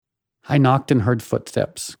I knocked and heard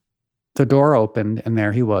footsteps. The door opened, and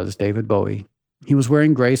there he was, David Bowie. He was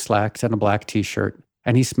wearing gray slacks and a black t-shirt,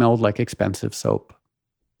 and he smelled like expensive soap.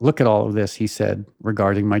 "Look at all of this," he said,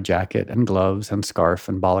 regarding my jacket and gloves and scarf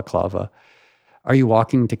and balaclava. "Are you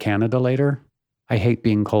walking to Canada later?" "I hate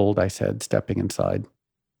being cold," I said, stepping inside.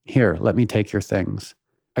 "Here, let me take your things."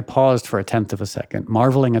 I paused for a tenth of a second,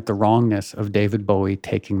 marveling at the wrongness of David Bowie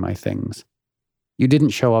taking my things. You didn't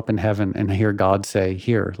show up in heaven and hear God say,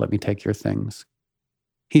 "Here, let me take your things."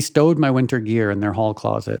 He stowed my winter gear in their hall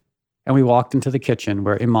closet, and we walked into the kitchen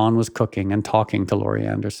where Iman was cooking and talking to Laurie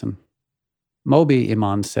Anderson. "Moby,"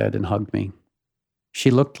 Iman said and hugged me.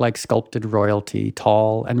 She looked like sculpted royalty,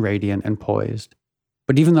 tall and radiant and poised.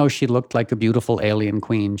 But even though she looked like a beautiful alien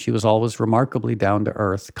queen, she was always remarkably down to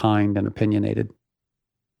earth, kind and opinionated.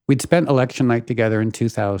 We'd spent election night together in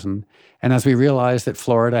 2000, and as we realized that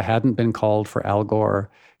Florida hadn't been called for Al Gore,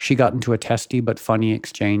 she got into a testy but funny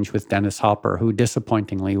exchange with Dennis Hopper, who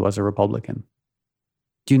disappointingly was a Republican.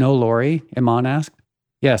 "Do you know Laurie?" Iman asked.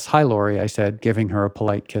 "Yes, hi Laurie," I said, giving her a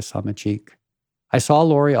polite kiss on the cheek. I saw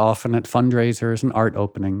Laurie often at fundraisers and art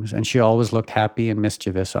openings, and she always looked happy and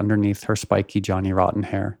mischievous underneath her spiky Johnny Rotten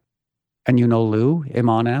hair. "And you know Lou?"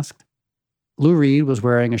 Iman asked. Lou Reed was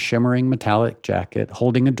wearing a shimmering metallic jacket,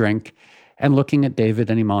 holding a drink, and looking at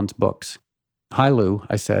David and Iman's books. "Hi, Lou,"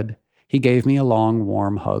 I said. He gave me a long,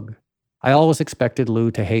 warm hug. I always expected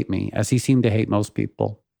Lou to hate me, as he seemed to hate most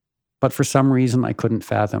people. But for some reason I couldn't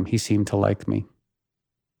fathom, he seemed to like me.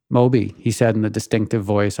 "Moby," he said in the distinctive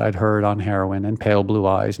voice I'd heard on Heroin and Pale Blue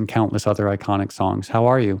Eyes and countless other iconic songs. "How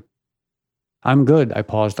are you?" "I'm good," I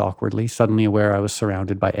paused awkwardly, suddenly aware I was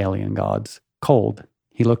surrounded by alien gods. "Cold."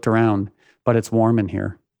 He looked around. "But it's warm in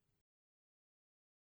here."